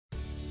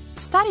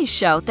Studies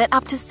show that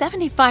up to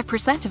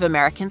 75% of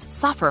Americans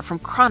suffer from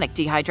chronic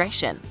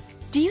dehydration.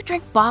 Do you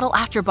drink bottle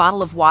after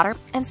bottle of water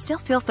and still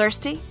feel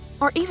thirsty?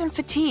 Or even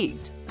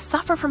fatigued,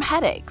 suffer from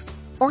headaches,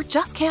 or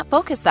just can't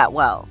focus that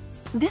well?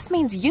 This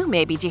means you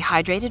may be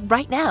dehydrated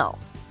right now.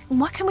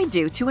 What can we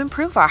do to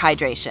improve our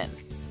hydration?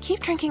 Keep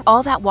drinking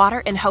all that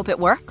water and hope it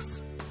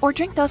works? Or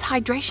drink those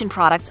hydration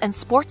products and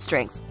sports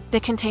drinks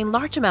that contain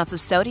large amounts of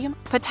sodium,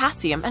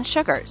 potassium, and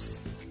sugars?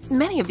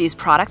 Many of these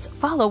products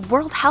follow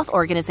World Health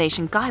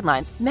Organization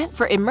guidelines meant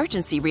for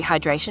emergency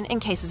rehydration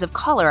in cases of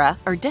cholera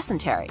or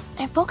dysentery,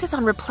 and focus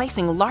on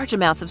replacing large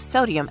amounts of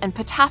sodium and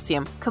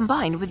potassium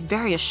combined with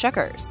various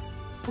sugars.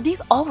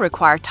 These all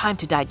require time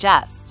to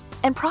digest,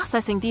 and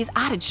processing these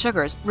added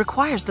sugars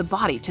requires the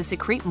body to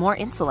secrete more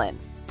insulin.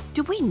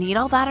 Do we need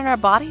all that in our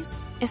bodies,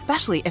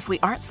 especially if we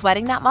aren't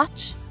sweating that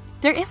much?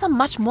 There is a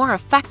much more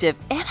effective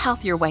and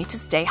healthier way to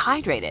stay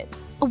hydrated.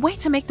 A way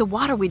to make the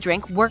water we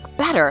drink work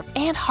better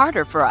and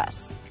harder for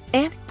us,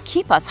 and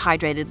keep us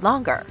hydrated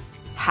longer.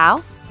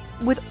 How?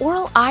 With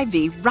ORAL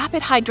I.V.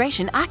 Rapid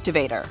Hydration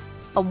Activator,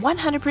 a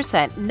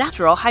 100%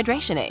 natural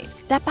hydration aid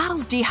that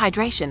battles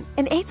dehydration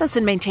and aids us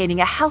in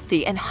maintaining a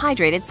healthy and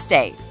hydrated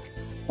state.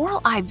 ORAL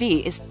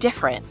I.V. is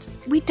different.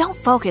 We don't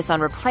focus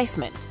on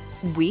replacement.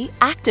 We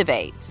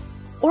activate.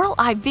 ORAL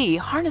I.V.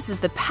 harnesses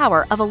the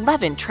power of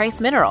 11 trace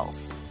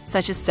minerals,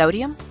 such as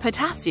sodium,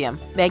 potassium,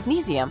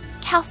 magnesium,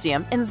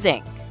 calcium, and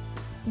zinc.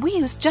 We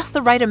use just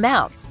the right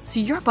amounts so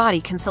your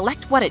body can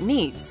select what it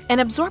needs and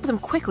absorb them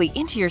quickly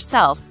into your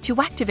cells to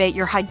activate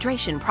your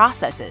hydration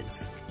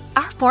processes.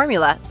 Our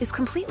formula is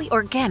completely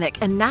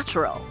organic and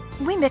natural.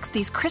 We mix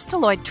these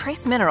crystalloid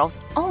trace minerals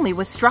only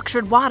with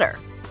structured water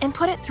and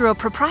put it through a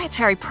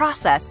proprietary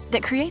process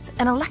that creates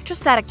an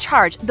electrostatic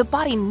charge the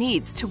body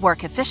needs to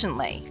work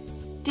efficiently.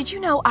 Did you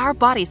know our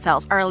body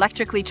cells are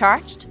electrically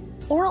charged?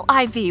 ORAL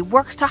I.V.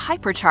 works to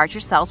hypercharge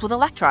your cells with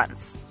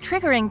electrons,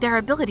 triggering their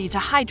ability to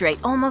hydrate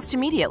almost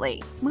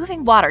immediately,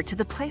 moving water to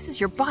the places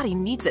your body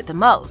needs it the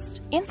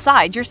most,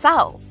 inside your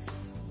cells.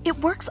 It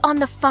works on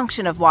the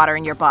function of water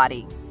in your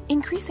body,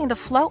 increasing the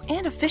flow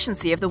and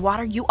efficiency of the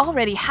water you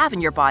already have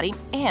in your body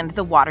and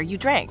the water you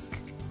drink.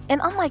 And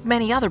unlike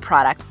many other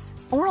products,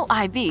 ORAL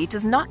I.V.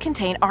 does not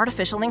contain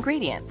artificial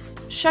ingredients,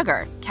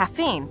 sugar,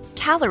 caffeine,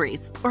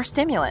 calories, or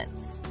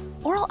stimulants.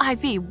 ORAL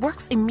I.V.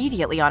 works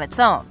immediately on its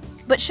own,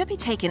 but should be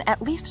taken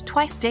at least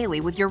twice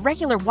daily with your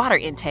regular water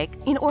intake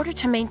in order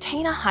to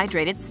maintain a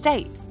hydrated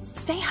state.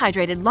 Stay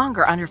hydrated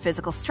longer under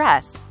physical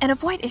stress and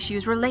avoid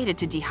issues related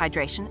to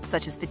dehydration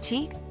such as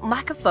fatigue,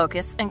 lack of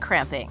focus, and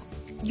cramping.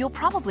 You'll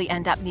probably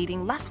end up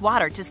needing less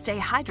water to stay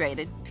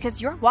hydrated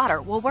because your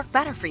water will work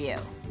better for you.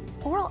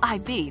 ORAL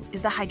I.V.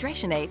 is the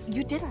hydration aid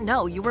you didn't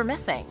know you were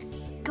missing.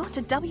 Go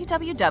to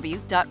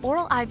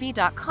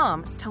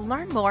www.oraliv.com to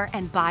learn more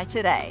and buy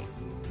today.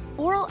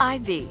 ORAL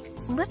I.V.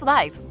 Live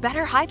life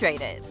better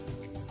hydrated.